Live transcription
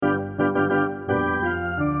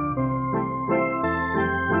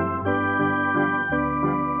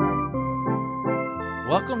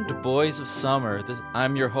Welcome to Boys of Summer.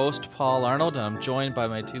 I'm your host, Paul Arnold, and I'm joined by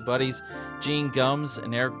my two buddies, Gene Gums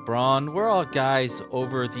and Eric Braun. We're all guys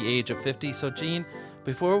over the age of 50. So, Gene,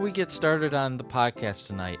 before we get started on the podcast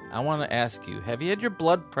tonight, I want to ask you, have you had your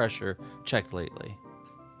blood pressure checked lately?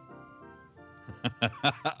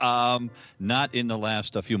 Not in the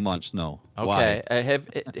last few months, no. Okay.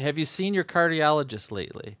 Have you seen your cardiologist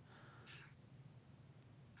lately?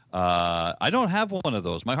 I don't have one of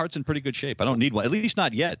those. My heart's in pretty good shape. I don't need one, at least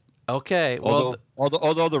not yet. Okay. Well,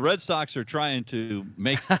 although the Red Sox are trying to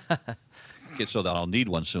make it so that I'll need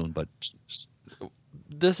one soon, but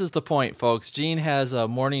this is the point, folks. Gene has a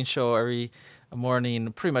morning show every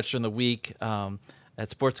morning, pretty much during the week, at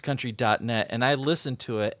sportscountry.net, and I listen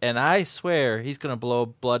to it, and I swear he's going to blow a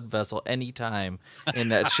blood vessel anytime in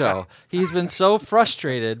that show. He's been so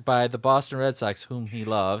frustrated by the Boston Red Sox, whom he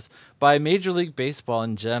loves, by Major League Baseball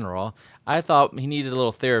in general. I thought he needed a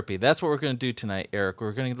little therapy. That's what we're going to do tonight, Eric.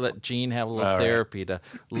 We're going to let Gene have a little therapy to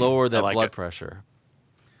lower that blood pressure.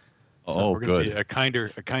 So we're going to be a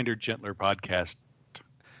kinder, gentler podcast.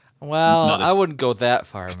 Well, I wouldn't go that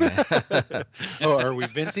far, man. Are we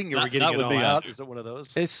venting? Are we getting it all out? Is it one of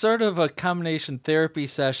those? It's sort of a combination therapy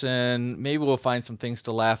session. Maybe we'll find some things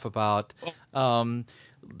to laugh about. I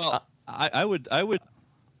would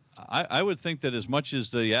think that as much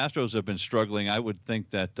as the Astros have been struggling, I would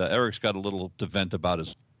think that Eric's got a little to vent about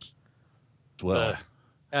as well.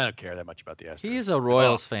 I don't care that much about the Astros. He's a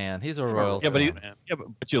Royals fan. He's a Royals fan.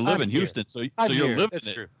 But you live in Houston, so you're living That's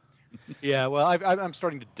it. True. Yeah, well, I'm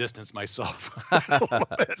starting to distance myself a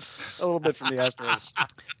little bit from the Astros.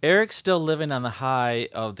 Eric's still living on the high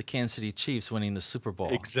of the Kansas City Chiefs winning the Super Bowl.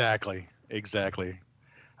 Exactly.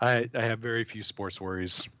 I have very few sports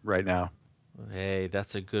worries right now. Hey,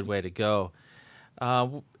 that's a good way to go.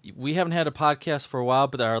 We haven't had a podcast for a while,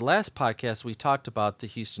 but our last podcast we talked about the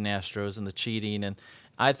Houston Astros and the cheating, and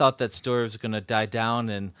I thought that story was going to die down,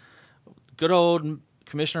 and good old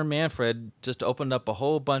Commissioner Manfred just opened up a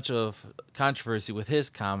whole bunch of controversy with his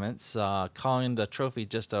comments, calling the trophy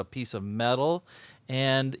just a piece of metal,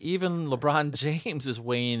 and even LeBron James is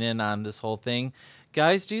weighing in on this whole thing.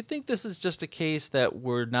 Guys, do you think this is just a case that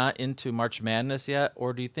we're not into March Madness yet,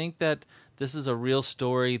 or do you think that this is a real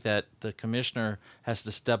story that the commissioner has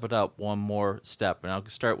to step it up one more step? And I'll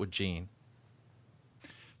start with Gene.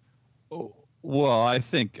 Well, I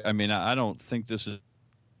don't think this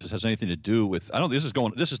has anything to do with.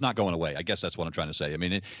 This is not going away. I guess that's what I'm trying to say. I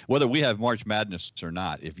mean, whether we have March Madness or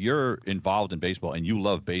not, if you're involved in baseball and you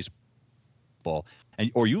love baseball,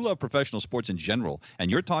 or you love professional sports in general, and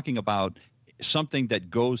you're talking about something that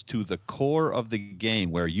goes to the core of the game,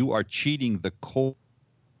 where you are cheating the core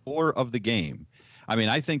of the game. I mean,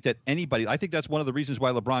 I think that's one of the reasons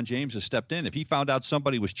why LeBron James has stepped in. If he found out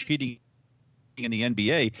somebody was cheating in the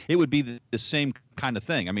NBA, it would be the same kind of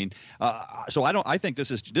thing. I mean, so I think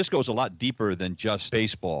this goes a lot deeper than just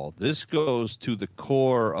baseball. This goes to the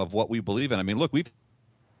core of what we believe in. I mean, look, we've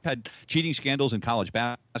had cheating scandals in college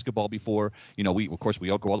basketball before. You know, we go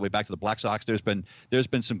all the way back to the Black Sox. There's been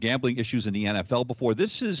some gambling issues in the NFL before.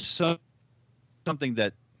 This is something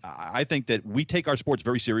that I think that we take our sports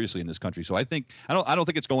very seriously in this country. So I don't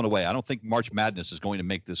think it's going away. I don't think March Madness is going to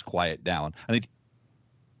make this quiet down. I think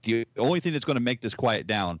the only thing that's going to make this quiet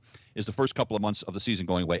down is the first couple of months of the season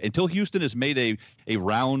going away. Until Houston has made a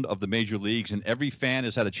round of the major leagues and every fan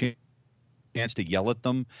has had a chance to yell at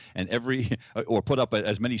them and or put up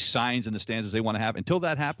as many signs in the stands as they want to have. Until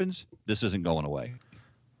that happens, this isn't going away.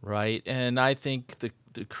 Right, and I think the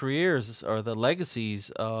careers or the legacies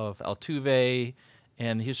of Altuve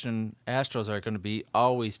and the Houston Astros are going to be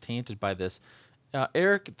always tainted by this.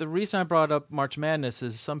 Eric, the reason I brought up March Madness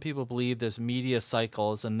is some people believe there's media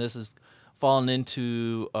cycles, and this has fallen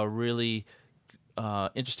into a really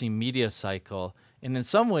interesting media cycle. And in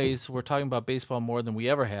some ways, we're talking about baseball more than we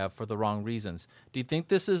ever have for the wrong reasons. Do you think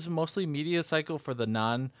this is mostly media cycle for the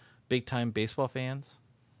non-big-time baseball fans?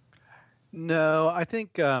 No, I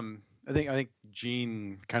think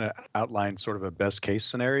Gene kind of outlined sort of a best-case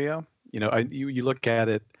scenario. You know, you look at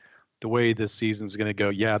it, the way this season's going to go.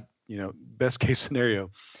 Yeah. You know, best case scenario,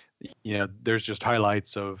 you know, there's just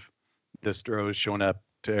highlights of the Astros showing up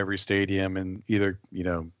to every stadium and either,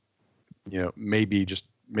 maybe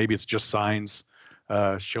it's just signs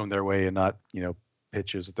shown their way and not,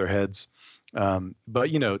 pitches at their heads. But,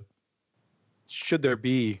 should there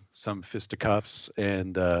be some fisticuffs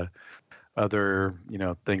and other,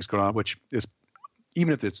 things going on, which is,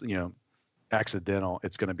 even if it's, accidental,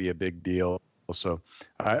 it's going to be a big deal. So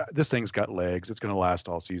this thing's got legs. It's going to last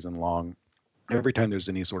all season long. Every time there's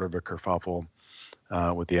any sort of a kerfuffle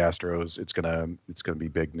with the Astros, it's gonna be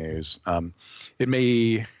big news. It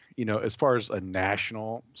may as far as a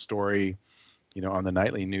national story, on the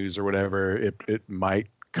nightly news or whatever, it might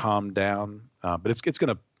calm down, but it's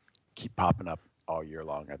going to keep popping up all year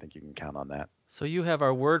long. I think you can count on that. So you have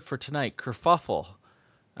our word for tonight, kerfuffle.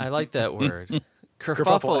 I like that word. Kerfuffle.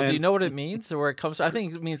 Kerfuffle, Do you know what it means or where it comes from? I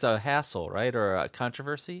think it means a hassle, right, or a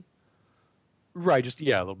controversy. Right, just a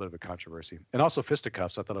little bit of a controversy, and also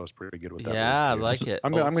fisticuffs. I thought I was pretty good with that. Yeah, I like it.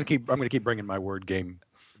 I'm gonna keep bringing my word game.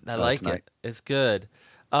 I like tonight. it. It's good.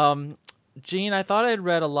 Gene, I thought I'd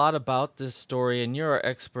read a lot about this story, and you're an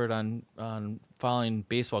expert on following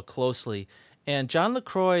baseball closely. And John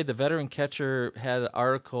LaCroix, the veteran catcher, had an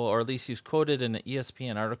article, or at least he was quoted in an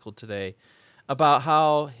ESPN article today, about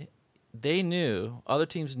how other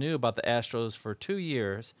teams knew about the Astros for 2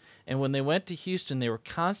 years, and when they went to Houston, they were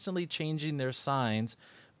constantly changing their signs,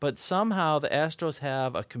 but somehow the Astros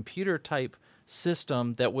have a computer-type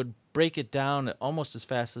system that would break it down almost as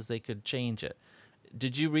fast as they could change it.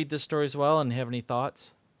 Did you read this story as well and have any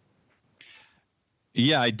thoughts?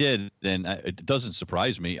 Yeah, I did, and it doesn't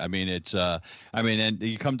surprise me. I mean, and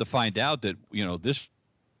you come to find out that this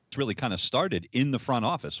really kind of started in the front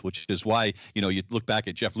office, which is why you look back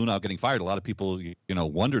at Jeff Luhnow getting fired. A lot of people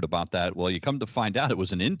wondered about that. Well, you come to find out it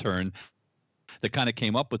was an intern that kind of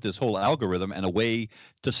came up with this whole algorithm and a way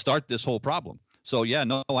to start this whole problem. So yeah,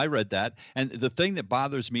 no, I read that, and the thing that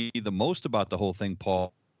bothers me the most about the whole thing,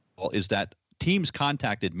 Paul, is that teams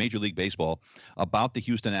contacted Major League Baseball about the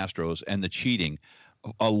Houston Astros and the cheating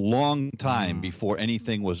a long time before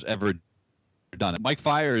anything was ever done. Mike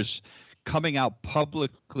Fiers coming out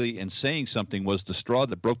publicly and saying something was the straw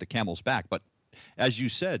that broke the camel's back. But as you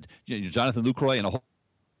said, Jonathan Lucroy and a whole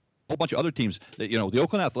bunch of other teams, the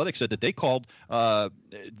Oakland Athletics said that they called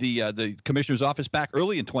the commissioner's office back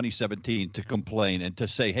early in 2017 to complain and to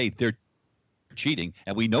say, hey, they're cheating,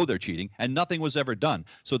 and we know they're cheating, and nothing was ever done.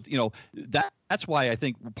 So that's why I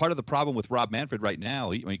think part of the problem with Rob Manfred right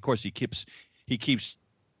now, of course he keeps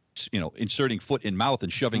inserting foot in mouth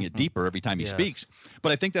and shoving it deeper every time he speaks.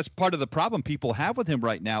 But I think that's part of the problem people have with him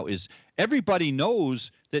right now is everybody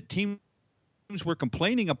knows that teams were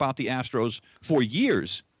complaining about the Astros for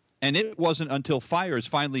years, and it wasn't until Fiers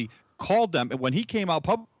finally called them. And when he came out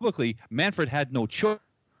publicly, Manfred had no choice.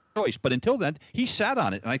 But until then, he sat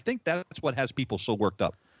on it, and I think that's what has people so worked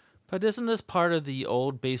up. But isn't this part of the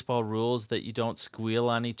old baseball rules that you don't squeal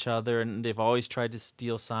on each other, and they've always tried to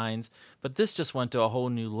steal signs? But this just went to a whole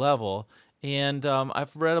new level, and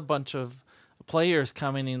I've read a bunch of players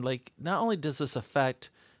commenting, like, not only does this affect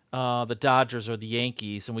the Dodgers or the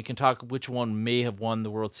Yankees, and we can talk which one may have won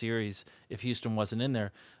the World Series if Houston wasn't in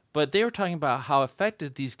there, but they were talking about how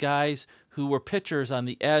affected these guys who were pitchers on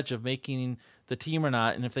the edge of making the team or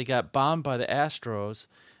not, and if they got bombed by the Astros,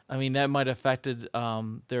 I mean, that might have affected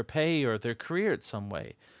their pay or their career in some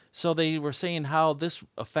way. So they were saying how this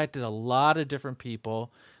affected a lot of different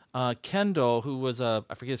people. Kendall, who was I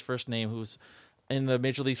forget his first name, who was in the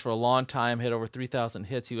major leagues for a long time, had over 3,000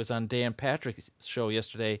 hits. He was on Dan Patrick's show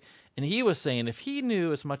yesterday, and he was saying if he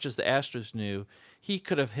knew as much as the Astros knew, he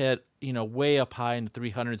could have hit way up high in the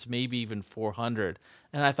 300s, maybe even 400.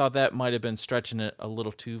 And I thought that might have been stretching it a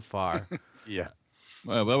little too far. Yeah.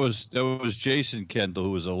 Well, that was Jason Kendall, who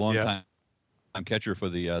was a long time catcher for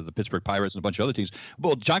the Pittsburgh Pirates and a bunch of other teams.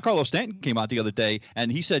 Well, Giancarlo Stanton came out the other day,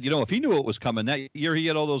 and he said, if he knew it was coming that year, he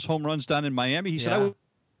had all those home runs down in Miami. He said, I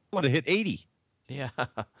would have hit 80. Yeah.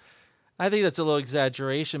 I think that's a little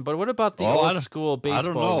exaggeration, but what about the old school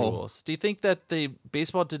baseball rules? Do you think that the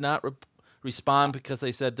baseball did not respond because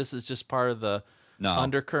they said this is just part of the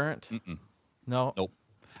undercurrent? Mm-mm. No. Nope.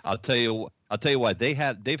 I'll tell you what they've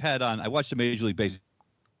had on. I watch the Major League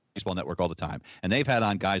Baseball Network all the time, and they've had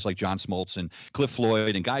on guys like John Smoltz and Cliff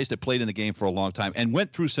Floyd and guys that played in the game for a long time and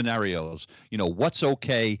went through scenarios. What's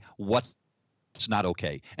okay, what's not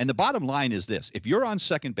okay. And the bottom line is this: if you're on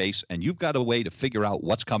second base and you've got a way to figure out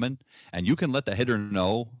what's coming, and you can let the hitter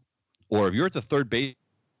know, or if you're at the third base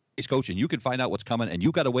coach and you can find out what's coming and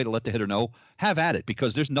you got a way to let the hitter know, have at it,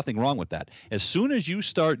 because there's nothing wrong with that. As soon as you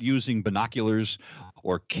start using binoculars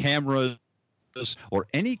or cameras or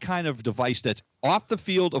any kind of device that's off the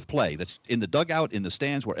field of play, that's in the dugout, in the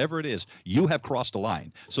stands, wherever it is, you have crossed the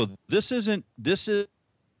line. So this has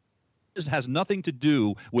nothing to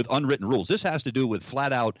do with unwritten rules. This has to do with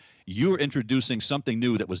flat out you're introducing something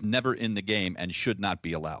new that was never in the game and should not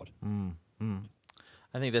be allowed.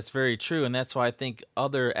 I think that's very true, and that's why I think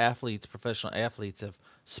other athletes, professional athletes, have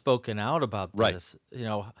spoken out about this.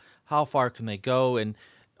 How far can they go? And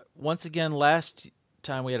once again, last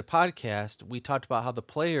time we had a podcast, we talked about how the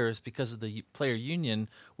players, because of the player union,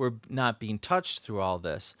 were not being touched through all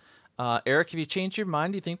this. Eric, have you changed your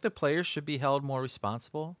mind? Do you think the players should be held more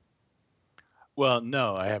responsible? Well,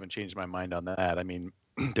 no, I haven't changed my mind on that. I mean,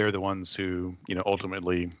 they're the ones who,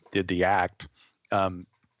 ultimately did the act.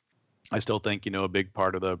 I still think, a big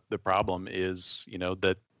part of the problem is,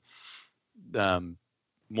 that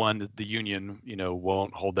one, the union,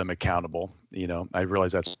 won't hold them accountable. I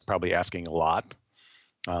realize that's probably asking a lot.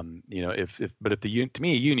 But if to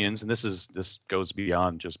me, unions, and this goes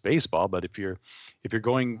beyond just baseball, but if you're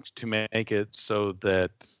going to make it so that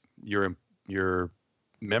your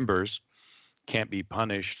members can't be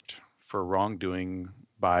punished for wrongdoing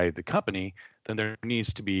by the company, then there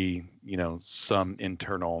needs to be, some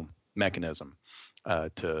internal mechanism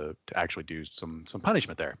to actually do some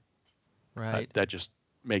punishment there. Right. That just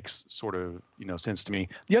makes sort of sense to me.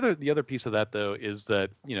 The other piece of that though is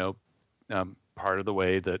that part of the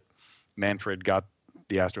way that Manfred got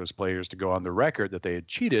the Astros players to go on the record that they had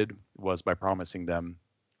cheated was by promising them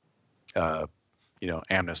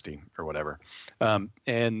amnesty or whatever.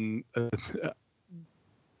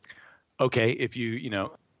 Okay, if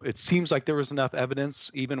it seems like there was enough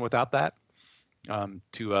evidence even without that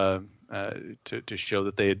to show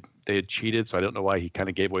that they had cheated. So I don't know why he kind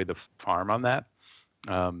of gave away the farm on that.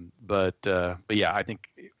 But yeah, I think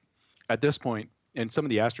at this point, and some of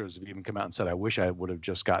the Astros have even come out and said, I wish I would have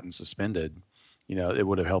just gotten suspended. It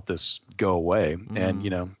would have helped this go away.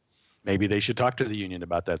 And, maybe they should talk to the union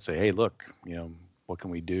about that. Say, hey, look, what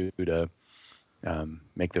can we do to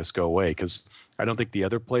make this go away? Because I don't think the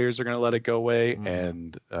other players are going to let it go away.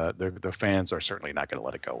 And the fans are certainly not going to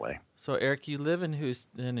let it go away. So, Eric, you live in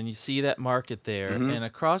Houston and you see that market there. And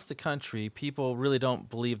across the country, people really don't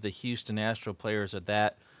believe the Houston Astro players are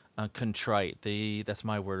that contrite. That's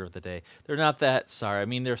my word of the day. They're not that sorry. I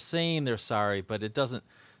mean, they're saying they're sorry, but it doesn't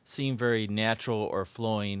seem very natural or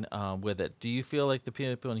flowing with it. Do you feel like the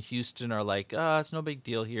people in Houston are like, it's no big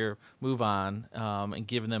deal here, move on, and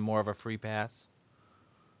giving them more of a free pass?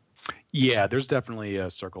 Yeah, there's definitely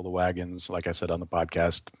a circle the wagons. Like I said on the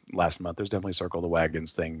podcast last month, there's definitely a circle the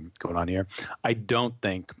wagons thing going on here. I don't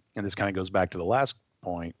think, and this kind of goes back to the last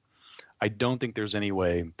point, I don't think there's any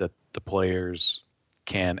way that the players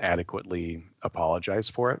can adequately apologize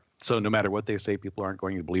for it. So no matter what they say, people aren't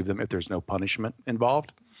going to believe them if there's no punishment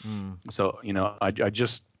involved. So, I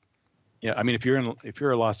just, I mean, if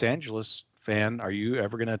you're a Los Angeles fan, are you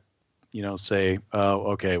ever going to, say,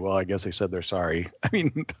 oh, okay, well, I guess they said they're sorry. I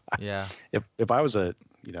mean, yeah, if I was a,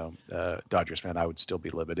 Dodgers fan, I would still be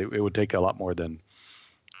livid. It would take a lot more than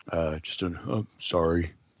just an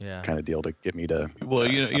sorry kind of deal to get me to. Well,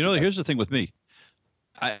 here's the thing with me.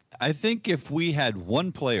 I think if we had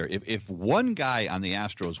one player, if one guy on the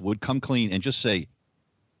Astros would come clean and just say,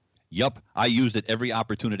 yup, I used it every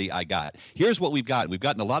opportunity I got. Here's what we've got. We've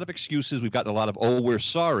gotten a lot of excuses. We've gotten a lot of, we're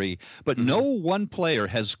sorry. But no one player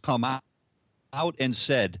has come out and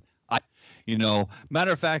said,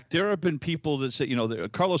 matter of fact, there have been people that say,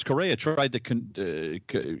 Carlos Correa tried to,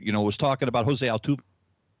 was talking about Jose Altuve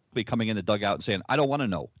coming in the dugout and saying, I don't want to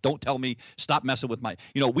know. Don't tell me. Stop messing with my,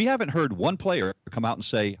 we haven't heard one player come out and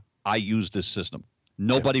say, I used this system.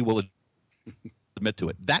 Nobody will admit to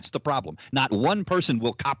it. That's the problem. Not one person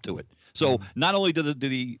will cop to it. So not only do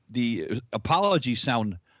the apologies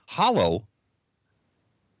sound hollow,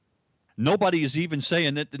 nobody is even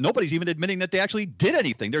saying that. Nobody's even admitting that they actually did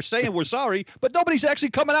anything. They're saying we're sorry, but nobody's actually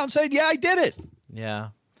coming out and saying, yeah, I did it. Yeah.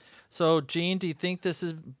 So, Gene, do you think this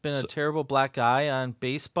has been a terrible black eye on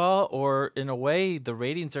baseball, or in a way, the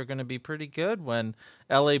ratings are going to be pretty good when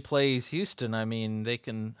LA plays Houston? I mean, they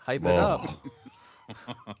can hype it up.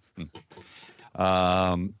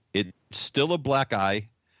 It's still a black eye.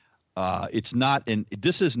 It's not, and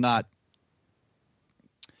this is not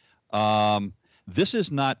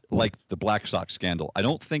like the Black Sox scandal. I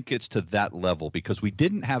don't think it's to that level because we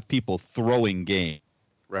didn't have people throwing games.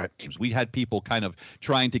 Right. We had people kind of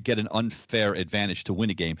trying to get an unfair advantage to win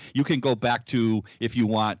a game. You can go back to, if you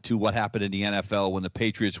want, to what happened in the NFL when the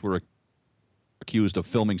Patriots were accused of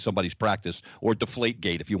filming somebody's practice, or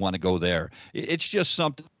Deflategate if you want to go there. It's just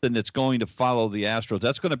something that's going to follow the Astros.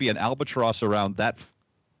 That's going to be an albatross around that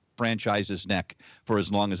franchise's neck for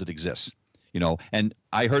as long as it exists. And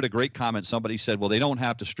I heard a great comment. Somebody said, well, they don't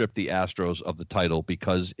have to strip the Astros of the title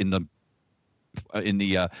because in the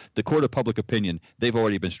court of public opinion, they've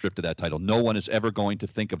already been stripped of that title. No one is ever going to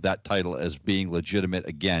think of that title as being legitimate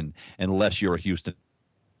again unless you're a Houston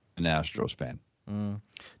Astros fan. Do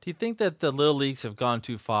you think that the little leagues have gone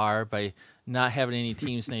too far by not having any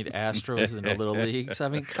teams named Astros in the little leagues? I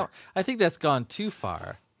mean, I think that's gone too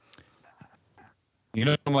far.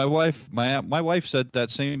 My wife said that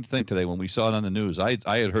same thing today when we saw it on the news. I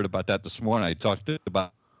had heard about that this morning. I talked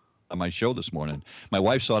about on my show this morning. My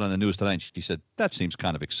wife saw it on the news tonight, and she said, that seems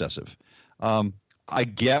kind of excessive. I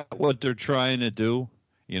get what they're trying to do.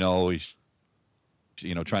 He's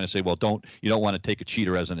trying to say, well, you don't want to take a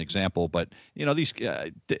cheater as an example, but these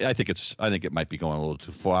I think it might be going a little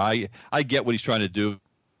too far. I get what he's trying to do,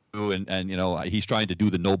 and he's trying to do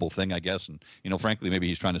the noble thing, I guess, and frankly, maybe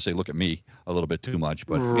he's trying to say, look at me a little bit too much,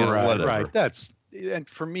 but whatever. Right. And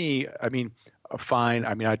for me, I mean, fine.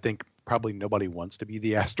 I mean, I think probably nobody wants to be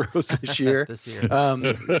the Astros this year.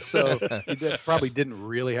 So it probably didn't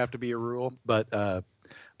really have to be a rule, but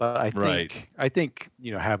I think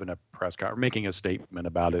having a press conference, making a statement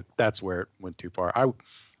about it, that's where it went too far.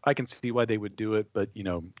 I can see why they would do it, but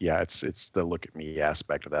it's the look at me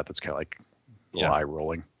aspect of that that's kind of like eye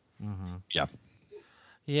rolling. Mm-hmm.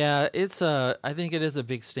 Yeah, I think it is a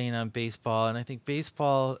big stain on baseball, and I think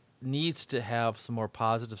baseball needs to have some more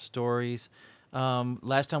positive stories.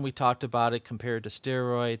 Last time we talked about it compared to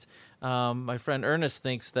steroids. My friend Ernest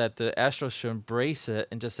thinks that the Astros should embrace it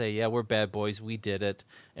and just say, yeah, we're bad boys. We did it.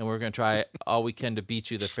 And we're going to try all we can to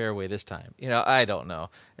beat you the fairway this time. I don't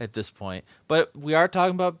know at this point. But we are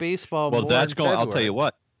talking about baseball more in February. I'll tell you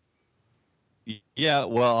what. Yeah,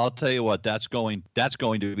 well, I'll tell you what. That's going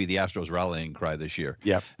to be the Astros rallying cry this year.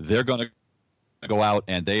 Yeah. They're going to go out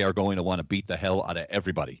and they are going to want to beat the hell out of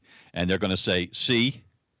everybody. And they're going to say, see,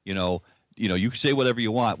 you say whatever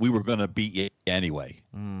you want. We were going to beat you anyway.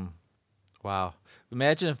 Wow.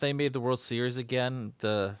 Imagine if they made the World Series again.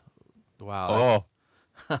 Wow.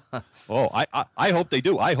 I hope they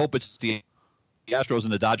do. I hope it's the Astros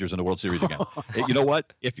and the Dodgers in the World Series again. You know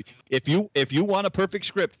what? If you want a perfect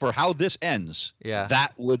script for how this ends,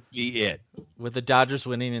 that would be it. With the Dodgers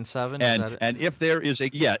winning in 7? And if there is I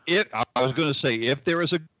was going to say, if there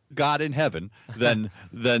is a God in heaven, then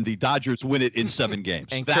the Dodgers win it in 7 games.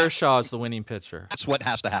 And Kershaw is the winning pitcher. That's what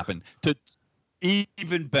has to happen to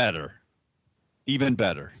even better.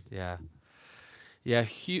 Yeah. Yeah,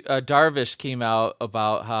 Darvish came out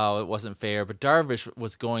about how it wasn't fair, but Darvish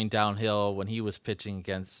was going downhill when he was pitching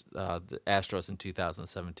against the Astros in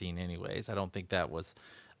 2017 anyways. I don't think that was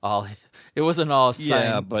all – it wasn't all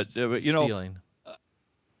stealing.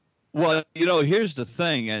 Well, here's the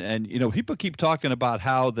thing, and people keep talking about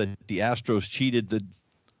how the Astros cheated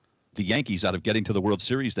the Yankees out of getting to the World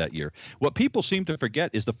Series that year. What people seem to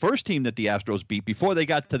forget is the first team that the Astros beat before they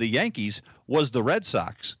got to the Yankees was the Red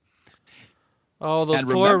Sox. Oh, those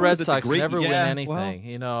poor Red Sox never win anything.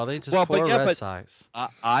 They just poor Red Sox.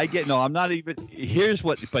 I'm not even. Here's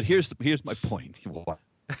my point.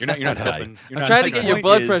 You're not helping. I'm trying to get your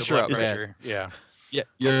blood pressure up, man. Yeah,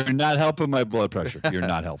 you're not helping my blood pressure. You're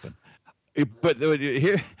not helping. But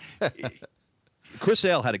here, Chris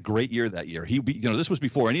Sale had a great year that year. This was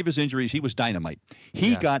before any of his injuries. He was dynamite.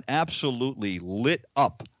 He got absolutely lit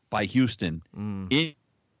up by Houston in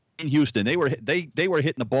Houston. They were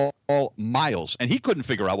hitting the ball miles, and he couldn't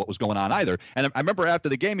figure out what was going on either. And I remember after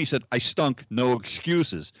the game, he said, "I stunk, no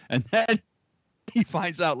excuses." And then he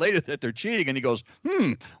finds out later that they're cheating, and he goes,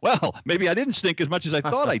 well, maybe I didn't stink as much as I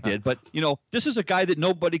thought I did. But, this is a guy that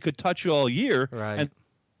nobody could touch all year, right?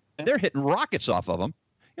 And they're hitting rockets off of him.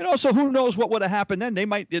 So who knows what would have happened then? They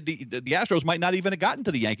might the Astros might not even have gotten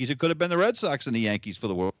to the Yankees. It could have been the Red Sox and the Yankees for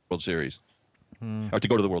the World Series, or to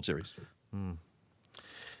go to the World Series.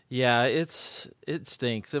 Yeah, it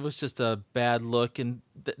stinks. It was just a bad look, and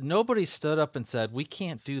nobody stood up and said, "We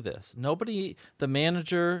can't do this." Nobody, the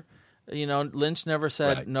manager, Lynch never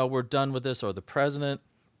said, right. "No, we're done with this," or the president,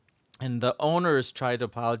 and the owners tried to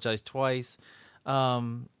apologize twice.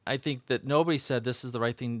 I think that nobody said this is the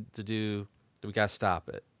right thing to do. We got to stop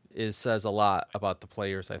it. It says a lot about the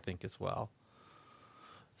players, I think, as well.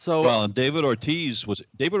 So and David Ortiz was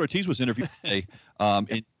interviewed today.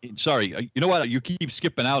 Sorry, you know what? You keep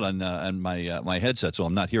skipping out on my headset, so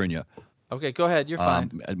I'm not hearing you. Okay, go ahead. You're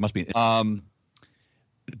fine. It must be.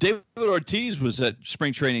 David Ortiz was at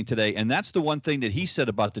spring training today, and that's the one thing that he said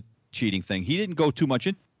about the cheating thing. He didn't go too much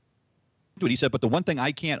into it. He said, but the one thing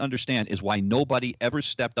I can't understand is why nobody ever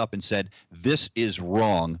stepped up and said, "This is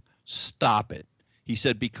wrong. Stop it." He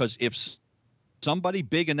said, because if somebody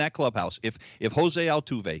big in that clubhouse, if Jose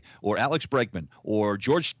Altuve or Alex Bregman or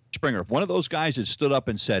George Springer, if one of those guys had stood up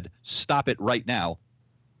and said, "Stop it right now,"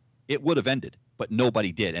 it would have ended. But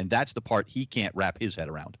nobody did, and that's the part he can't wrap his head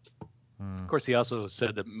around. Of course, he also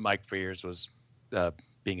said that Mike Frears was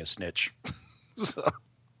being a snitch. So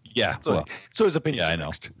his opinion. Yeah, I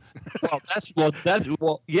know.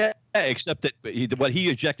 Except that what he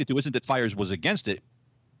objected to isn't that Fiers was against it.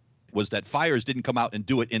 Was that Fiers didn't come out and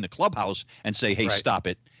do it in the clubhouse and say, "Hey, stop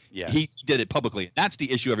it." Yeah. He did it publicly. That's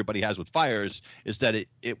the issue everybody has with Fiers, is that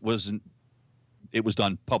it was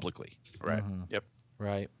done publicly. Right. Mm-hmm. Yep.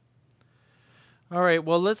 Right. All right,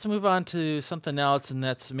 well, let's move on to something else, and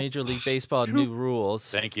that's Major League Baseball new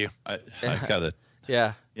rules. Thank you. I've got it.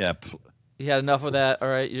 Yeah. Yeah. You had enough of that? All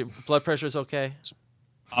right, your blood pressure's okay?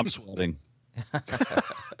 I'm sweating.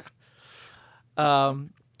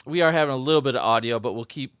 We are having a little bit of audio, but we'll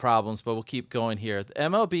keep going here. The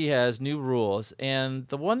MLB has new rules, and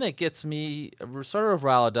the one that gets me sort of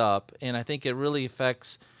riled up, and I think it really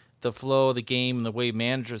affects the flow of the game and the way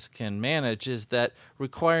managers can manage, is that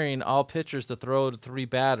requiring all pitchers to throw to 3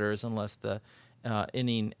 batters unless the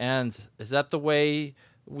inning ends. Is that the way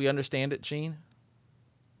we understand it, Gene?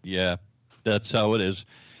 Yeah, that's how it is.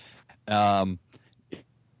 Unless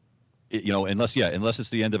it's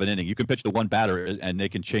the end of an inning, you can pitch to 1 batter and they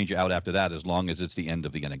can change you out after that as long as it's the end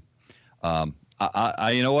of the inning. You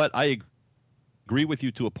know what? I agree with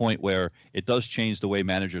you to a point where it does change the way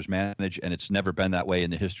managers manage, and it's never been that way in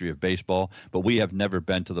the history of baseball. But we have never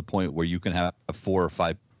been to the point where you can have 4 or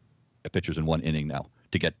 5 pitchers in 1 inning now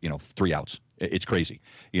to get 3 outs. It's crazy,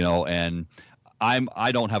 and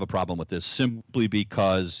I don't have a problem with this simply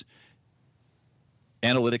because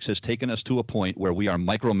analytics has taken us to a point where we are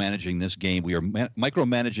micromanaging this game. We are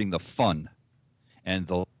micromanaging the fun and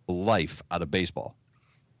the life out of baseball.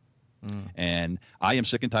 And I am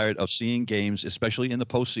sick and tired of seeing games, especially in the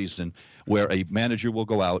postseason, where a manager will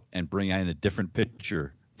go out and bring in a different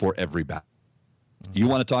pitcher for every bat. You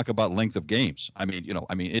want to talk about length of games?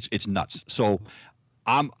 It's nuts. So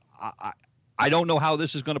I don't know how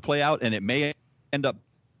this is going to play out, and it may end up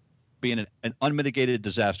being an unmitigated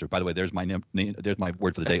disaster. By the way, there's my name. There's my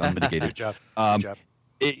word for the day. Unmitigated. Good job.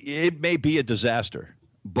 It may be a disaster,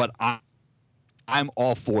 but I'm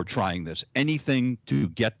all for trying this. Anything to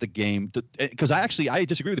get the game, because I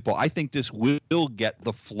disagree with you, Paul. I think this will get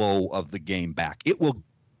the flow of the game back. It will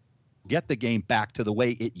get the game back to the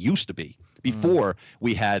way it used to be before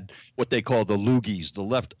we had what they call the loogies,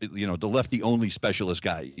 the lefty only specialist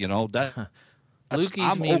guy.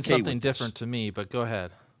 Loogies means something different to me, but go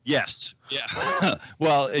ahead. Yes. Yeah.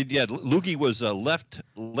 Well, yeah. Loogie was a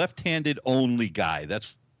left-handed only guy.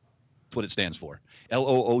 That's what it stands for.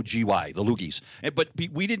 Loogy, the Loogies. But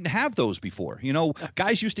we didn't have those before.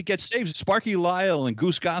 Guys used to get saves. Sparky Lyle and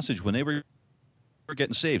Goose Gossage, when they were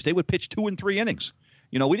getting saves, they would pitch 2 and 3 innings.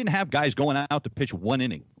 We didn't have guys going out to pitch 1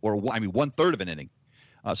 inning or 1/3 of an inning.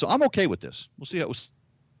 So I'm okay with this. We'll see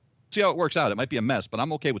how it works out. It might be a mess, but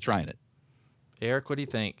I'm okay with trying it. Eric, what do you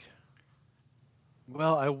think?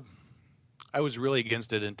 Well, I was really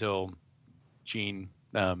against it until Gene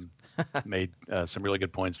made some really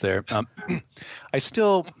good points there. I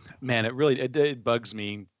still, man, it bugs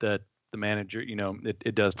me that the manager,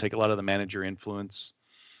 it does take a lot of the manager influence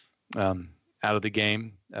out of the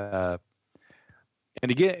game. And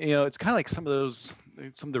again, it's kind of like some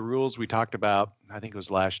of the rules we talked about, I think it was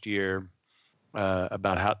last year,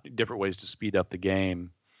 about how different ways to speed up the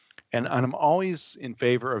game. And I'm always in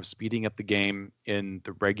favor of speeding up the game in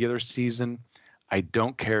the regular season. I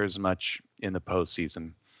don't care as much in the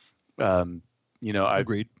postseason.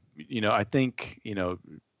 Agreed. I think,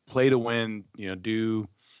 play to win,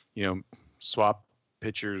 swap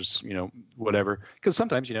pitchers, whatever. Because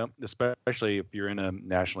sometimes, especially if you're in a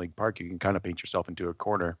National League park, you can kind of paint yourself into a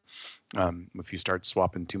corner if you start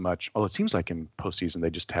swapping too much. Although it seems like in postseason they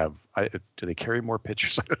just have. Do they carry more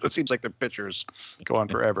pitchers? It seems like the pitchers go on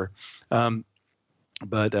forever.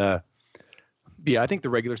 But I think the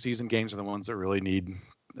regular season games are the ones that really need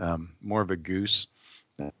more of a goose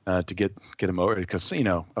to get them over. Because a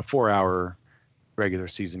 4-hour regular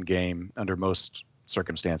season game under most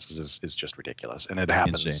circumstances is just ridiculous, and it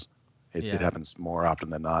happens. It happens more often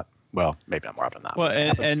than not. Well, maybe not more often than not. Well,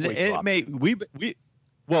 and it may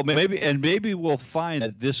maybe we'll find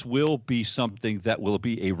that this will be something that will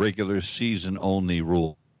be a regular season only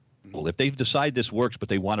rule. If they decide this works, but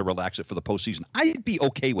they want to relax it for the postseason, I'd be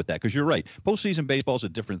okay with that, because you're right. Postseason baseball is a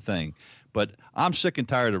different thing, but I'm sick and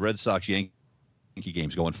tired of Red Sox Yankee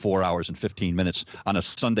games going 4 hours and 15 minutes on a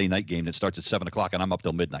Sunday night game that starts at 7:00 and I'm up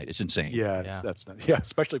till midnight. It's insane. Yeah, that's not,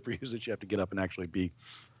 especially for you that you have to get up and actually be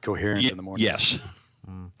coherent in the morning. Yes.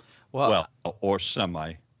 Well, or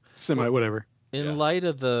semi, whatever. In light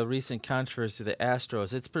of the recent controversy of the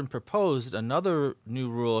Astros, it's been proposed another new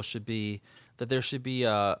rule should be that there should be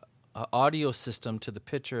a audio system to the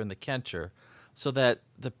pitcher and the catcher, so that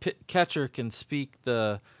the catcher can speak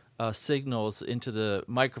the signals into the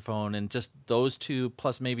microphone, and just those two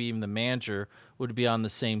plus maybe even the manager would be on the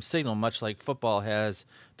same signal, much like football has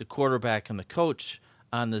the quarterback and the coach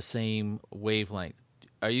on the same wavelength.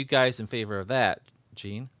 Are you guys in favor of that,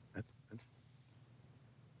 Gene?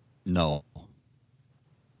 No.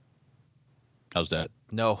 How's that?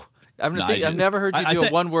 No. I've never heard you do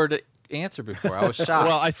a one-word answer before. I was shocked.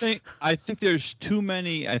 Well, I think there's too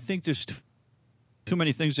many. I think there's too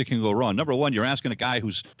many things that can go wrong. Number one, you're asking a guy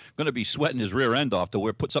who's going to be sweating his rear end off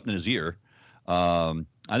to put something in his ear. I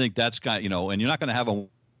think that's and you're not going to have him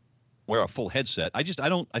wear a full headset. I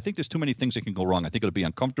think there's too many things that can go wrong. I think it'll be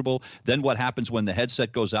uncomfortable. Then what happens when the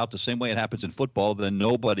headset goes out the same way it happens in football? Then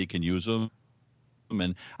nobody can use them.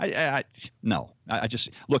 And I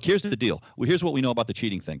just look. Here's the deal. Well, here's what we know about the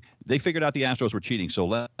cheating thing. They figured out the Astros were cheating.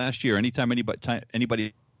 So last year, anytime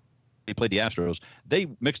anybody played the Astros, they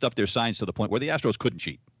mixed up their signs to the point where the Astros couldn't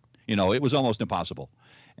cheat. It was almost impossible.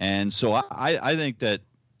 And so I think that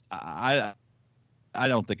I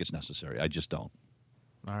don't think it's necessary. I just don't.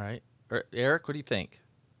 All right, Eric, what do you think?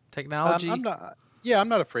 Technology? I'm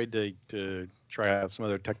not afraid to try out some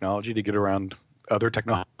other technology to get around other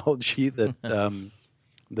technology that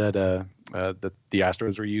that the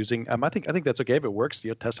Astros were using. I think that's okay if it works.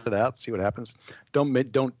 Test it out, see what happens. Don't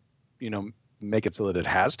make it so that it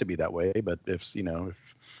has to be that way. But if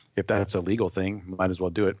that's a legal thing, might as well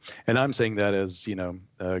do it. And I'm saying that as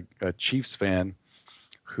a Chiefs fan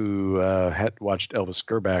who had watched Elvis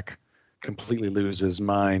Gerback completely lose his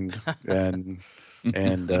mind and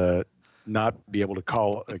not be able to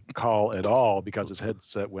call at all because his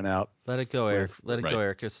headset went out. Let it go, Eric. Let it go,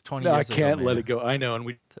 Eric. It's 20 No, years ago. I can't let man. it go. I know, and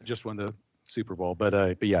we just won the Super Bowl.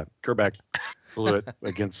 But yeah, Gerback blew it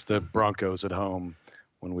against the Broncos at home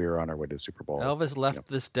when we were on our way to the Super Bowl. Elvis left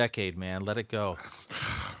this decade, man. Let it go.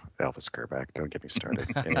 Elvis Gerback, don't get me started.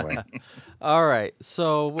 Anyway. All right,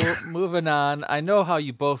 so we're moving on. I know how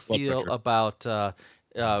you both feel about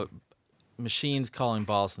machines calling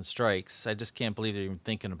balls and strikes. I just can't believe they're even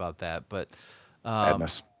thinking about that. But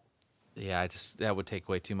Madness. yeah, that would take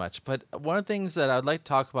way too much. But one of the things that I'd like to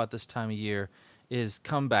talk about this time of year is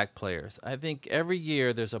comeback players. I think every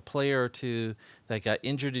year there's a player or two that got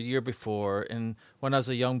injured the year before. And when I was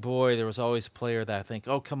a young boy, there was always a player that I think,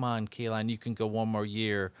 oh, come on, Kaline, you can go one more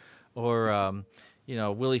year. Or,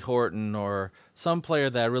 Willie Horton or some player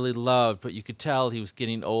that I really loved, but you could tell he was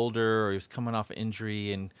getting older or he was coming off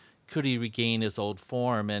injury and could he regain his old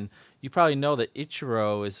form? And you probably know that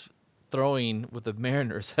Ichiro is throwing with the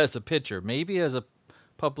Mariners as a pitcher, maybe as a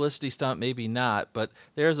publicity stunt, maybe not, but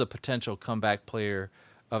there's a potential comeback player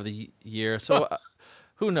of the year. So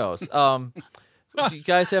who knows? Do you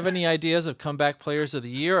guys have any ideas of comeback players of the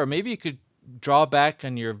year? Or maybe you could draw back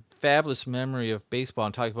on your fabulous memory of baseball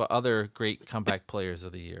and talk about other great comeback players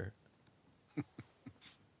of the year.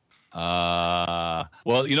 Well,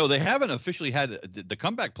 they haven't officially had the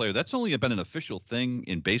comeback player. That's only been an official thing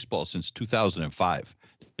in baseball since 2005.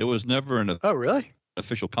 It was never an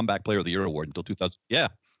official comeback player of the year award until 2000. Yeah,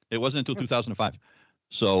 it wasn't until 2005.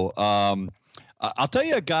 So I'll tell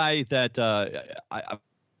you a guy that the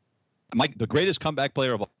greatest comeback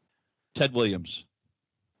player of all, Ted Williams.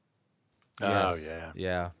 Yes. Oh,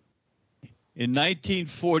 yeah. In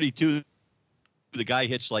 1942, the guy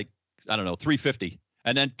hits 350.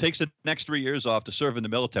 And then takes the next 3 years off to serve in the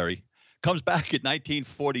military. Comes back in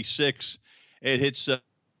 1946. It hits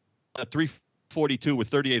 342 with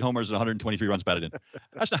 38 homers and 123 runs batted in.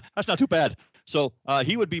 That's not too bad. So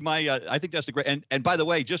he would be my. I think that's the great. And by the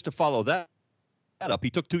way, just to follow that up, he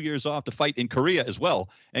took 2 years off to fight in Korea as well,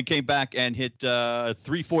 and came back and hit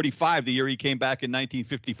 345 the year he came back in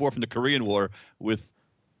 1954 from the Korean War with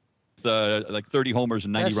 30 homers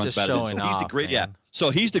and 90 runs batted in. So he's the great. Man. Yeah. So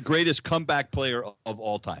he's the greatest comeback player of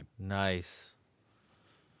all time. Nice.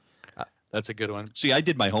 That's a good one. See, I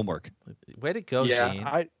did my homework. Way to go, Gene.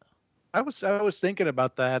 I was thinking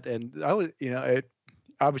about that, and I was, it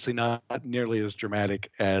obviously not nearly as dramatic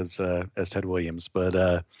as Ted Williams, but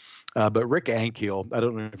Rick Ankiel. I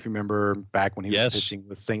don't know if you remember back when he was pitching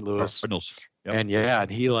with St. Louis Cardinals. Yep. And and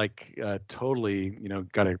he totally,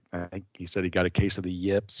 I think he said he got a case of the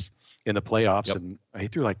yips in the playoffs, and he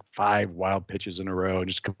threw 5 wild pitches in a row and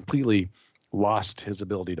just completely lost his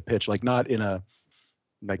ability to pitch, not in a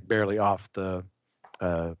barely off the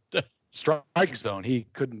strike zone. He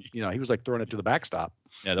couldn't, he was throwing it to the backstop.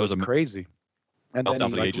 Yeah, that was crazy. And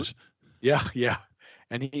then he, ages. Yeah.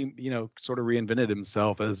 And he, sort of reinvented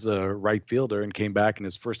himself as a right fielder and came back, and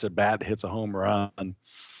his first at bat hits a home run.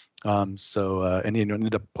 And he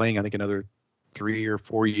ended up playing, I think, another 3 or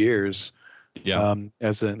 4 years.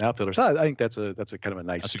 As an outfielder. So I think that's a kind of a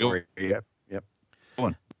nice story. Yep. Go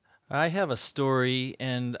on. I have a story,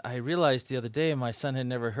 and I realized the other day my son had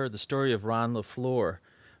never heard the story of Ron LaFleur.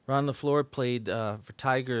 Ron LaFleur played for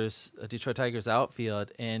Detroit Tigers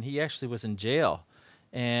outfield, and he actually was in jail.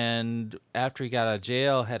 And after he got out of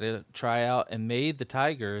jail, had a tryout and made the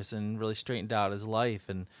Tigers and really straightened out his life.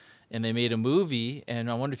 And they made a movie,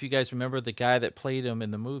 and I wonder if you guys remember the guy that played him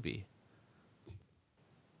in the movie.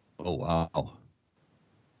 Oh wow.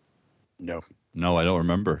 No. No, I don't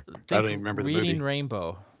remember. Think I don't even remember the Reading movie.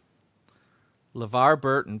 Rainbow. LeVar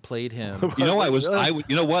Burton played him. You know, Really?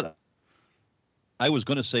 you know what? I was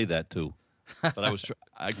going to say that too, but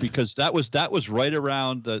because that was right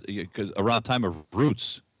around around time of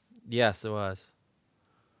Roots. Yes, it was.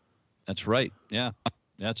 That's right. Yeah,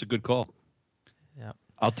 that's a good call. Yeah.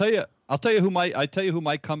 I'll tell you who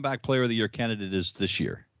my comeback player of the year candidate is this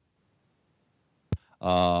year.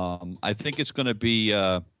 I think it's going to be,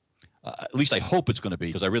 at least I hope it's going to be,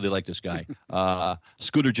 because I really like this guy,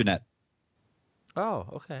 Scooter Gennett. Oh,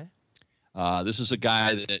 okay. This is a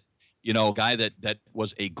guy that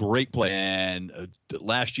was a great player, and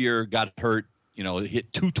last year got hurt.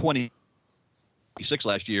 Hit 226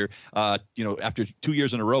 last year. After 2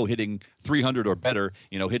 years in a row hitting 300 or better.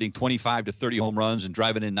 Hitting 25 to 30 home runs and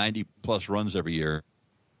driving in 90 plus runs every year.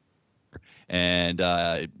 And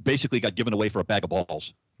basically got given away for a bag of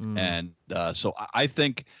balls. And so I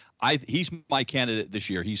think he's my candidate this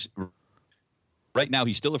year. Right now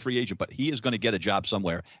he's still a free agent, but he is going to get a job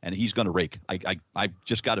somewhere, and he's going to rake. I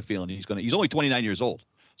just got a feeling he's only 29 years old,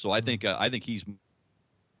 so I think he's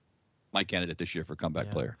my candidate this year for comeback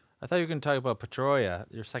player. I thought you were going to talk about Pedroia,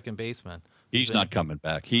 your second baseman. He's not coming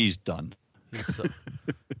back. He's done.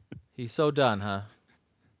 He's so done, huh?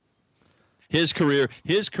 His career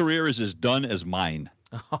is as done as mine.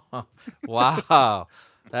 Wow.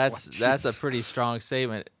 That's a pretty strong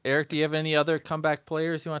statement. Eric, do you have any other comeback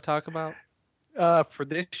players you want to talk about? For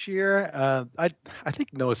this year, I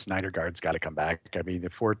think Noah Syndergaard's got to come back. I mean, the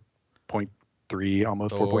 4.3,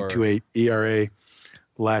 almost 4.28 ERA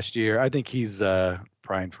last year. I think he's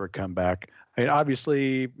primed for a comeback. I mean,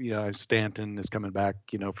 obviously, Stanton is coming back,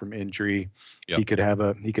 from injury. Yep. He could have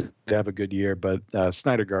a good year, but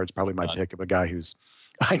Syndergaard's probably my pick of a guy who's.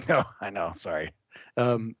 I know. Sorry,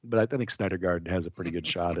 but I think Syndergaard has a pretty good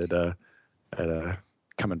shot at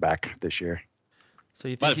coming back this year. So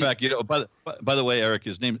you think? By the way, Eric,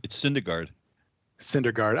 his name it's Syndergaard.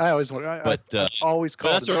 Syndergaard. I always want. I always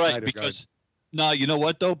call. That's all right because. No, you know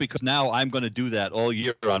what though? Because now I'm going to do that all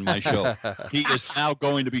year on my show. He is now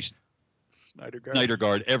going to be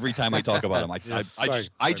Syndergaard every time I talk about him.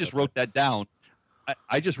 I just wrote that down.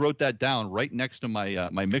 I just wrote that down right next to my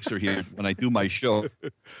my mixer here when I do my show.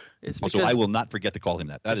 So I will not forget to call him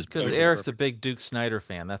that. That is because Eric's a big Duke Snider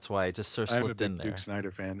fan. That's why I just sort of slipped in there. Duke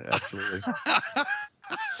Snider fan, absolutely.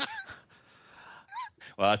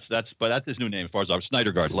 Well, that's his new name as far as our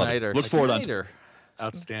Syndergaard. Snyder. Look forward Snyder.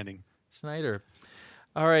 Outstanding. Snyder.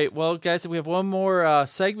 All right, well, guys, we have one more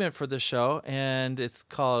segment for the show, and it's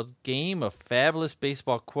called Game of Fabulous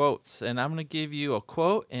Baseball Quotes. And I'm going to give you a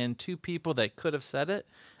quote and two people that could have said it,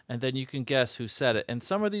 and then you can guess who said it. And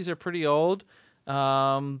some of these are pretty old,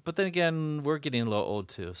 but then again, we're getting a little old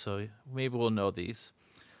too, so maybe we'll know these.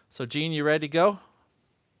 So, Gene, you ready to go?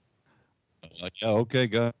 Yeah, okay,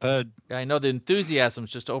 go ahead. I know the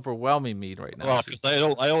enthusiasm's just overwhelming me right now. Well,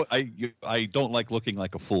 I don't like looking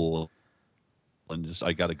like a fool. And just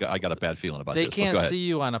I got a bad feeling about this. They can't see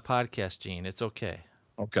you on a podcast, Gene. It's okay.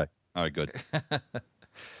 Okay. All right, good.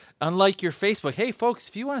 Unlike your Facebook. Hey, folks,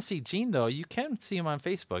 if you want to see Gene, though, you can see him on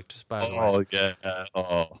Facebook, just by the way.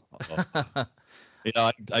 Oh,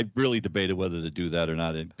 yeah. I really debated whether to do that or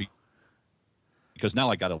not. Because now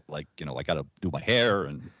I got to do my hair.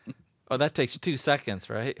 And oh, that takes 2 seconds,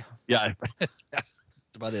 right? Yeah. That's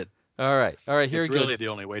about it. All right. Here we go. It's really the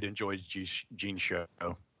only way to enjoy Gene's show.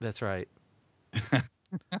 That's right.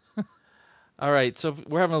 All right, so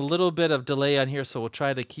we're having a little bit of delay on here, so we'll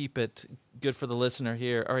try to keep it good for the listener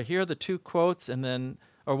here. All right, here are the two quotes, or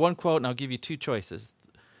one quote, and I'll give you two choices.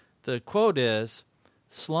 The quote is,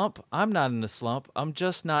 "Slump, I'm not in a slump, I'm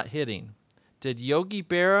just not hitting." Did Yogi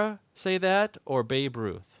Berra say that, or Babe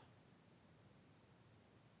Ruth?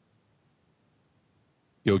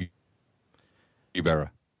 Yogi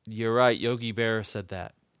Berra. You're right, Yogi Berra said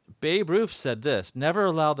that. Babe Ruth said this: "Never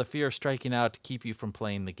allow the fear of striking out to keep you from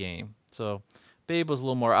playing the game." So Babe was a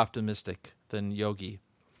little more optimistic than Yogi.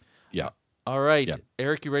 Yeah. All right. Yeah.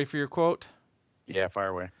 Eric, you ready for your quote? Yeah, fire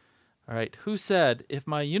away. All right. Who said, "If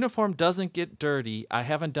my uniform doesn't get dirty, I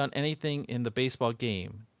haven't done anything in the baseball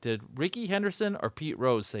game"? Did Ricky Henderson or Pete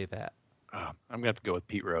Rose say that? I'm going to have to go with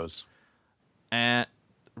Pete Rose. And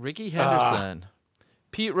Ricky Henderson.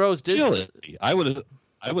 Pete Rose did. Really? I would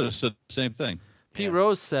have said the same thing. Pete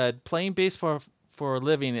Rose said, "Playing baseball for a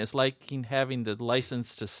living is like having the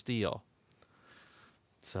license to steal."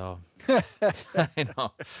 So, I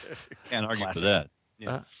know. Can't argue for that.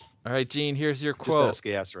 Yeah. All right, Gene, here's your quote. Just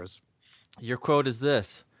ask the Astros. Your quote is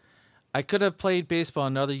this: "I could have played baseball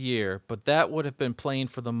another year, but that would have been playing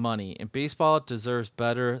for the money, and baseball deserves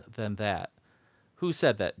better than that." Who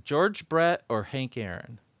said that? George Brett or Hank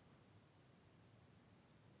Aaron?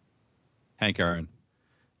 Hank Aaron.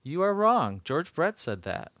 You are wrong. George Brett said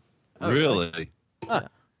that. Oh, Really? Yeah.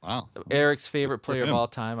 Wow. Eric's favorite player of him. all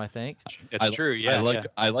time, I think. It's true. Yeah.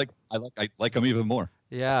 I like him even more.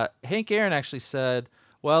 Yeah. Hank Aaron actually said,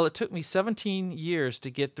 well, it took me 17 years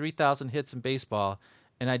to get 3,000 hits in baseball,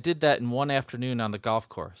 and I did that in one afternoon on the golf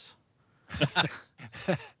course.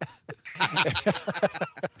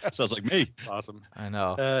 Sounds like me. Awesome. I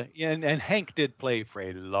know. And Hank did play for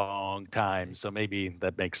a long time, so maybe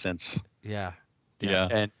that makes sense. Yeah.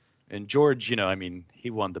 Yeah. And George, he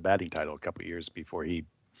won the batting title a couple of years before he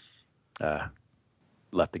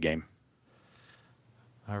left the game.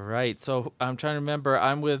 All right. So I'm trying to remember.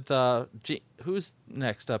 I'm with who's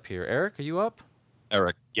next up here? Eric, are you up?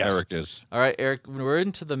 Eric. Yes. Eric is. All right, Eric, we're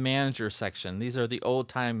into the manager section. These are the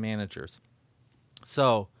old-time managers.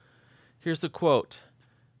 So here's the quote.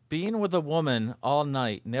 Being with a woman all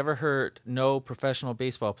night never hurt no professional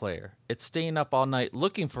baseball player. It's staying up all night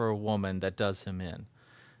looking for a woman that does him in.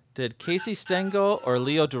 Did Casey Stengel or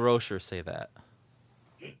Leo DeRocher say that?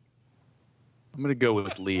 I'm going to go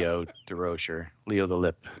with Leo DeRocher. Leo the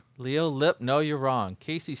Lip. Leo Lip? No, you're wrong.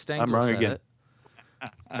 Casey Stengel I'm wrong said again. it.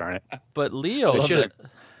 Darn it. But Leo should've-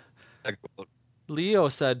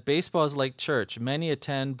 said baseball is like church. Many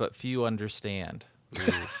attend, but few understand.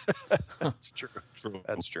 That's true.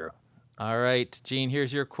 That's true. All right, Gene,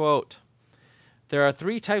 here's your quote. There are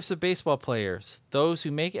 3 types of baseball players: those who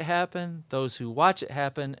make it happen, those who watch it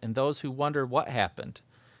happen, and those who wonder what happened.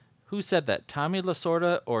 Who said that, Tommy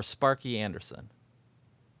Lasorda or Sparky Anderson?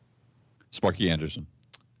 Sparky Anderson.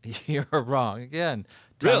 You're wrong again.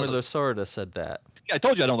 Tommy Really? Lasorda said that. I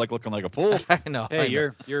told you I don't like looking like a fool. I know. Hey, I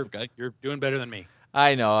know. you're doing better than me.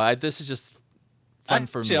 I know. This is just fun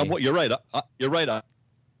for me. You're right. You're right.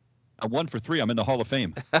 I'm 1 for 3. I'm in the Hall of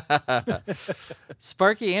Fame.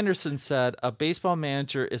 Sparky Anderson said, a baseball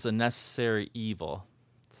manager is a necessary evil.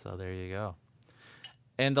 So there you go.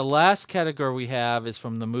 And the last category we have is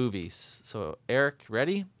from the movies. So, Eric,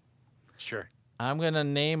 ready? Sure. I'm going to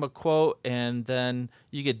name a quote, and then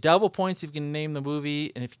you get double points if you can name the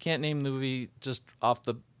movie. And if you can't name the movie, just off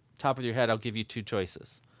the top of your head, I'll give you 2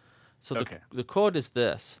 choices. So Okay. the quote is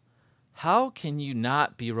this. How can you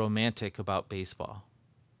not be romantic about baseball?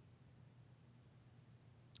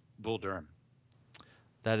 Bull Durham.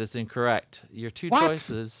 That is incorrect. Your two What?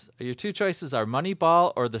 choices are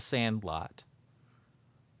Moneyball or The Sandlot.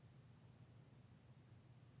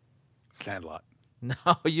 Sandlot. No,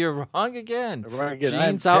 you're wrong again. Wrong again.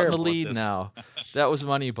 I'm Gene's out in the terrible at lead this. now. That was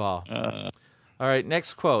Moneyball. All right,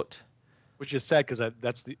 next quote. Which is sad because I've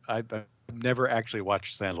never actually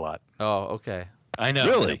watched Sandlot. Oh, okay. I know.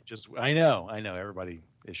 Really? I know. Everybody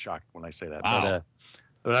is shocked when I say that. Wow.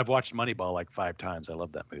 But I've watched Moneyball like 5 times. I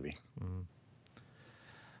love that movie.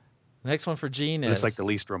 Next one for Gene is It's like the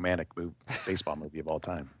least romantic baseball movie of all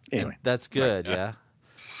time. Anyway, That's good, yeah.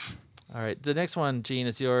 All right, the next one, Gene,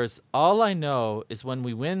 is yours. All I know is when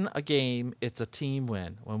we win a game, it's a team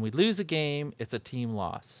win. When we lose a game, it's a team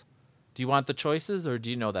loss. Do you want the choices, or do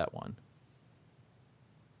you know that one?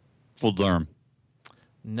 Bull Durham.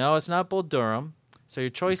 No, it's not Bull Durham. So your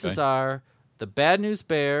choices Okay. are the Bad News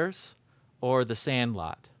Bears or the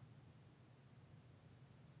Sandlot.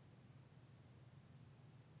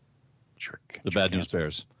 The Bad News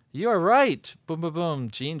Bears. You are right. Boom, boom,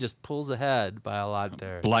 boom. Gene just pulls ahead by a lot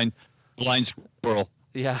there. Blind squirrel.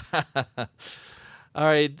 Yeah. All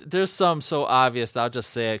right. There's some so obvious that I'll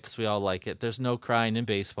just say it because we all like it. There's no crying in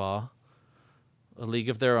baseball. A League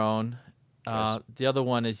of Their Own. Yes. The other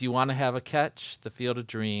one is You Want to Have a Catch, The Field of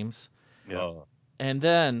Dreams. Yeah. And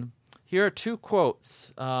then here are 2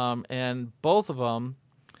 quotes, and both of them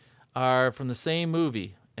are from the same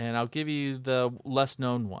movie. And I'll give you the less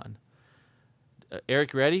known one.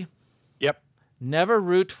 Eric, ready? Yep. Never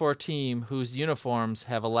root for a team whose uniforms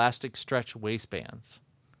have elastic stretch waistbands.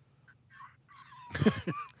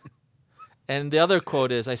 And the other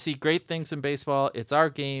quote is, I see great things in baseball. It's our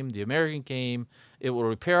game, the American game. It will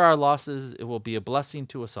repair our losses. It will be a blessing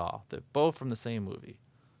to us all. They're both from the same movie.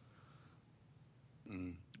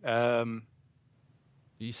 You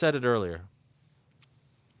said it earlier.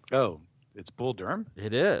 Oh, it's Bull Durham?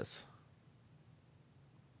 It is.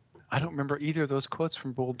 I don't remember either of those quotes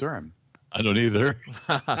from Bull Durham. I don't either.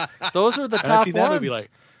 Those are the I top see that ones. movie like,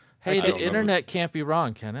 Hey, I the don't internet can't be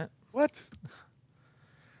wrong, can it? what?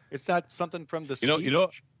 It's not something from the You know-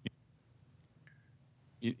 speech?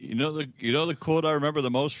 You know the quote I remember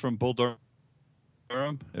the most from Bull Durham?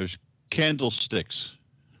 It was candlesticks.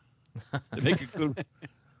 They make it good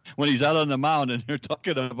when he's out on the mound and they're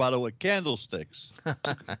talking about it with candlesticks.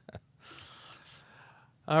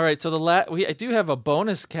 All right, so I do have a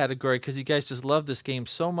bonus category because you guys just love this game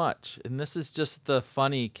so much, and this is just the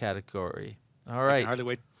funny category. All I right, can hardly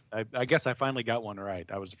wait. I guess I finally got one right.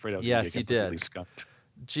 I was afraid I was going to get completely skunked.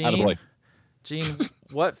 Gene,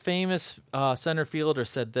 what famous center fielder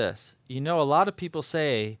said this? You know, a lot of people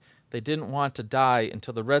say they didn't want to die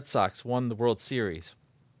until the Red Sox won the World Series.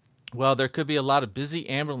 Well, there could be a lot of busy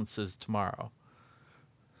ambulances tomorrow.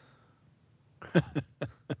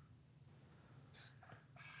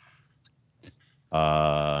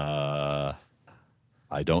 I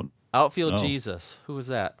don't. Outfield know. Jesus. Who was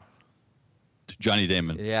that? Johnny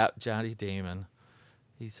Damon. Yeah, Johnny Damon.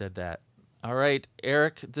 He said that. All right,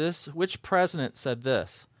 Eric, which president said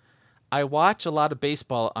this? I watch a lot of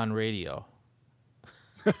baseball on radio.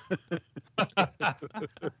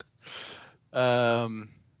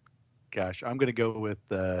 Gosh, I'm going to go with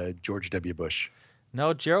George W. Bush.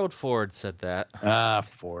 No, Gerald Ford said that.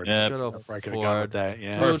 Ford. Yeah, Good old I could have Ford. gone with that.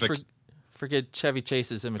 Yeah. Perfect. Forget Chevy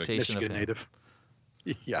Chase's imitation Michigan of him. native.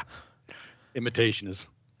 Yeah. Imitation is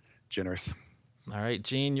generous. All right,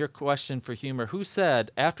 Gene, your question for humor. Who said,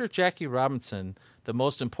 after Jackie Robinson, the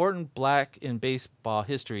most important black in baseball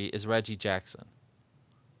history is Reggie Jackson?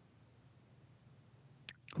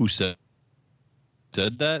 Who said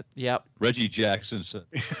that? Yep. Reggie Jackson said.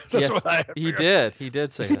 Yes, he did. He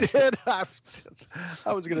did say He that. did.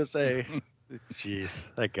 I was going to say, jeez,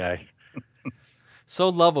 that guy. So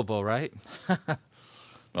lovable, right?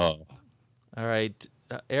 Oh. All right,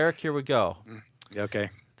 Eric, here we go. Okay.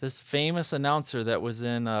 This famous announcer that was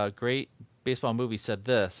in a great baseball movie said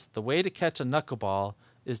this: the way to catch a knuckleball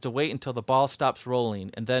is to wait until the ball stops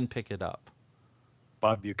rolling and then pick it up.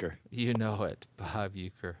 Bob Uecker. You know it, Bob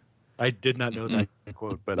Uecker. I did not know that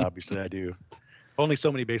quote, but obviously I do. Only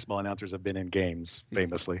so many baseball announcers have been in games,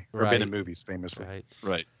 famously, or been in movies, famously.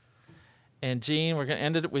 Right. And Gene, we're going to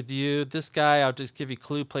end it with you. This guy, I'll just give you a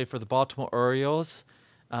clue, played for the Baltimore Orioles.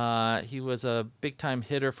 He was a big-time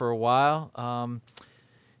hitter for a while.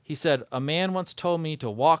 He said, a man once told me to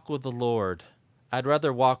walk with the Lord. I'd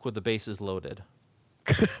rather walk with the bases loaded.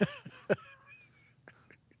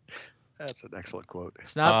 That's an excellent quote.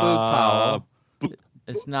 It's not Boog Powell.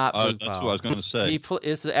 It's not Boog That's Powell. what I was going to say.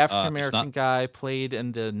 It's an African-American guy, played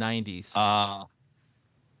in the 90s.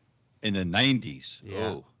 In the 90s.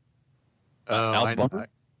 Yeah. Al Bundy?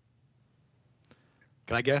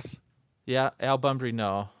 Can I guess? Yeah, Al Bundy,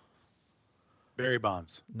 no. Barry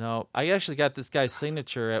Bonds. No, I actually got this guy's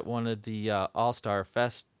signature at one of the All-Star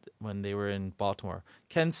Fest when they were in Baltimore.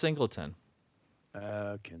 Ken Singleton.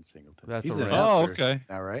 Ken Singleton. That's He's a an rare- Oh, announcer. okay.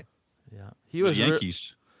 All right. Yeah, he was The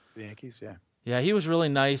Yankees. The Yankees, yeah. Yeah, he was really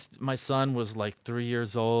nice. My son was like 3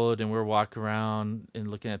 years old, and we were walking around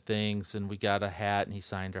and looking at things, and we got a hat, and he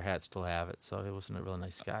signed our hat. Still have it, so he was a really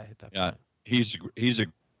nice guy at that point. He's a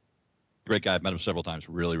great guy. I've met him several times.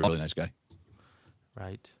 Really, really nice guy.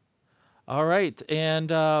 Right. All right, and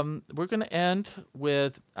we're going to end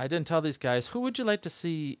with, I didn't tell these guys, who would you like to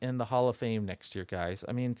see in the Hall of Fame next year, guys?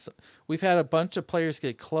 I mean, we've had a bunch of players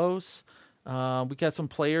get close. We got some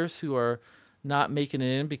players who are not making it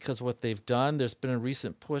in because of what they've done. There's been a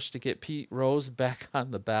recent push to get Pete Rose back on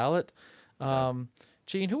the ballot.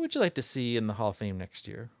 Gene, who would you like to see in the Hall of Fame next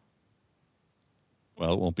year?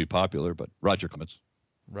 Well, it won't be popular, but Roger Clemens.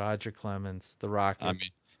 Roger Clemens, the Rocket. I mean,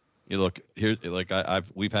 you look here. Like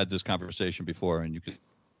we've had this conversation before, and you can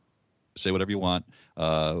say whatever you want.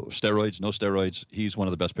 Steroids, no steroids. He's one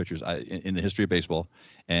of the best pitchers in the history of baseball,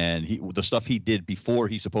 and the stuff he did before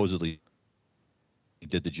he supposedly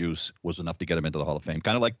did the juice was enough to get him into the Hall of Fame.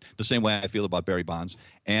 Kind of like the same way I feel about Barry Bonds,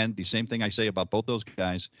 and the same thing I say about both those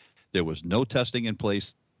guys. There was no testing in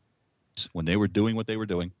place when they were doing what they were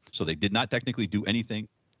doing, so they did not technically do anything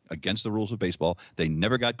against the rules of baseball. They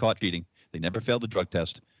never got caught cheating. They never failed the drug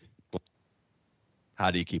test.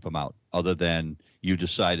 How do you keep them out other than you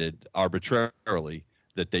decided arbitrarily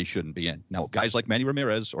that they shouldn't be in? Now, guys like Manny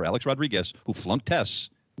Ramirez or Alex Rodriguez who flunked tests,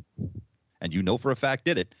 and you know for a fact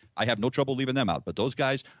did it, I have no trouble leaving them out. But those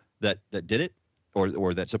guys that did it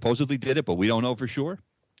or that supposedly did it, but we don't know for sure,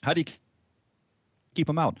 how do you keep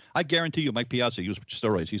them out? I guarantee you Mike Piazza used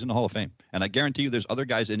steroids. He's in the Hall of Fame. And I guarantee you there's other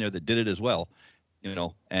guys in there that did it as well,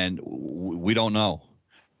 and we don't know.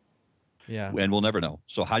 Yeah. And we'll never know.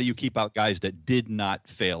 So how do you keep out guys that did not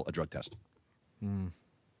fail a drug test?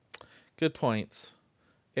 Good points.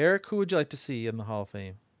 Eric, who would you like to see in the Hall of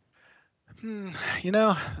Fame?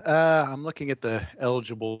 I'm looking at the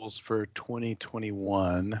eligibles for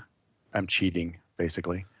 2021. I'm cheating,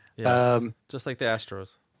 basically. Yes, just like the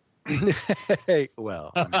Astros. Hey,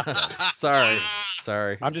 well, Sorry.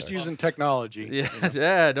 I'm just using technology.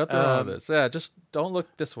 Yeah, nothing wrong with this. Yeah, just don't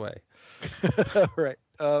look this way. Right.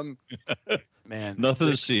 Man, Nothing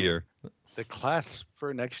to see here. The class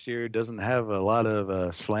for next year doesn't have a lot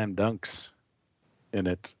of slam dunks in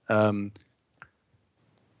it.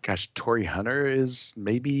 Torrey Hunter is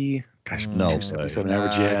maybe. No, 77 Nah,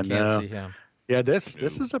 average. I Yeah, can't no. see him. Yeah, this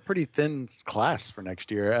is a pretty thin class for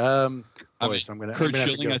next year. Kurt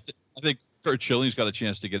Schilling. I think Kurt Schilling's got a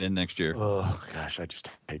chance to get in next year. Oh gosh, I just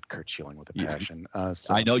hate Kurt Schilling with a passion.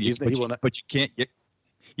 I know but you can't.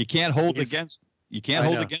 You can't hold against. You can't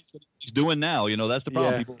hold against what he's doing now. That's the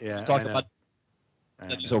problem. People talk about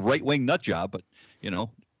that he's a right-wing nut job, but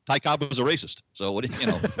Ty Cobb was a racist. So what do you?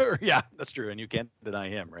 Yeah, that's true, and you can't deny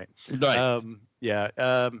him, right? Right.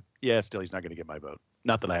 Still, he's not going to get my vote.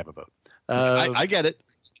 Not that I have a vote. I get it.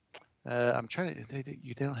 I'm trying to. They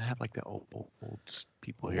don't have like the old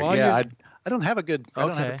people here. Well, I don't have a good. I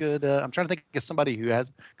don't have a good. I'm trying to think of somebody who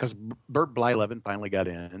has, because Bert Blyleven finally got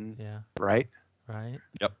in. Yeah. Right.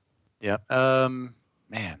 Yep. Yep.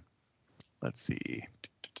 Man, let's see.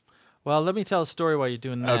 Well, let me tell a story while you're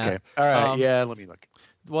doing that. Okay. All right. Let me look.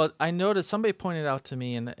 Well, I noticed somebody pointed out to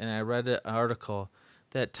me, and I read an article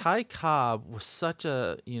that Ty Cobb was such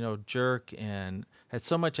a jerk and had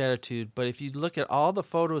so much attitude. But if you look at all the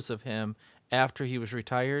photos of him after he was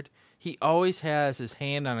retired, he always has his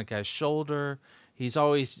hand on a guy's shoulder. He's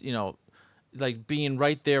always like being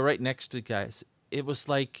right there, right next to guys. It was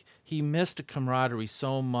like he missed the camaraderie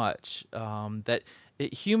so much that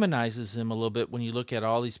it humanizes him a little bit when you look at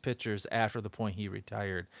all these pictures after the point he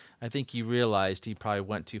retired. I think he realized he probably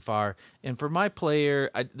went too far. And for my player,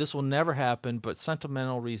 this will never happen, but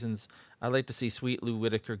sentimental reasons, I'd like to see Sweet Lou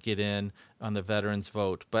Whitaker get in on the veterans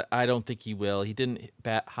vote, but I don't think he will. He didn't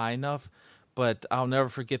bat high enough, but I'll never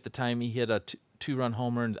forget the time he hit a two-run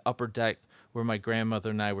homer in the upper deck where my grandmother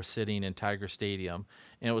and I were sitting in Tiger Stadium.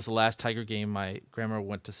 And it was the last Tiger game my grandmother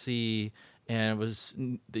went to see, and it was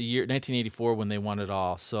the year 1984 when they won it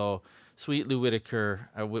all. So, Sweet Lou Whitaker,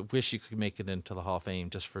 I wish you could make it into the Hall of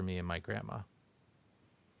Fame just for me and my grandma.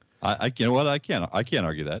 I you know what? I can't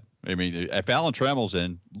argue that. I mean, if Alan Trammell's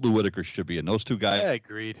in, Lou Whitaker should be in. Those two guys. Yeah,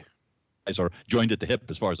 agreed. Are joined at the hip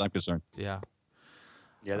as far as I'm concerned. Yeah.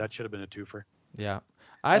 Yeah, that should have been a twofer. Yeah.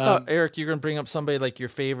 I thought, Eric, you're going to bring up somebody like your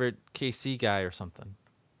favorite KC guy or something.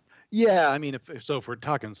 Yeah, I mean, if we're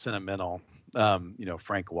talking sentimental,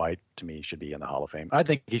 Frank White to me should be in the Hall of Fame. I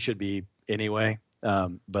think he should be anyway.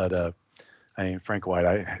 But I mean, Frank White,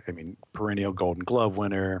 I mean, perennial Golden Glove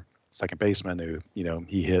winner, second baseman who,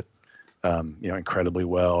 he hit, incredibly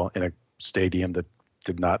well in a stadium that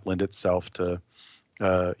did not lend itself to,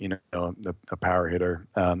 a power hitter.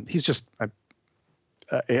 He's just,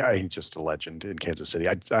 he's just a legend in Kansas City.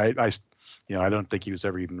 I don't think he was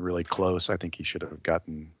ever even really close. I think he should have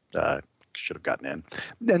gotten in,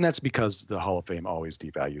 and that's because the Hall of Fame always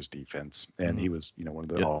devalues defense, and he was, one of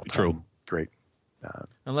the all-time great.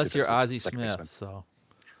 Unless you're Ozzie Smith, baseman. so.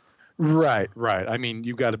 Right. I mean,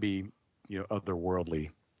 you've got to be, otherworldly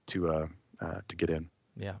to get in.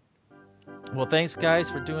 Yeah. Well, thanks, guys,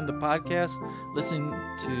 for doing the podcast, listening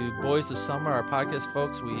to Boys of Summer, our podcast,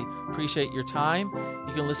 folks. We appreciate your time.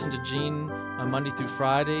 You can listen to Gene on Monday through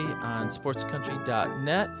Friday on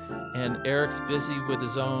sportscountry.net, and Eric's busy with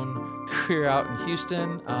his own career out in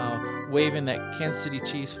Houston, waving that Kansas City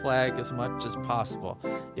Chiefs flag as much as possible.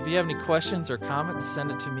 If you have any questions or comments, send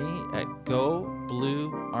it to me at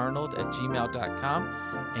gobluearnold@gmail.com,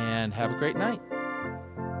 and have a great night.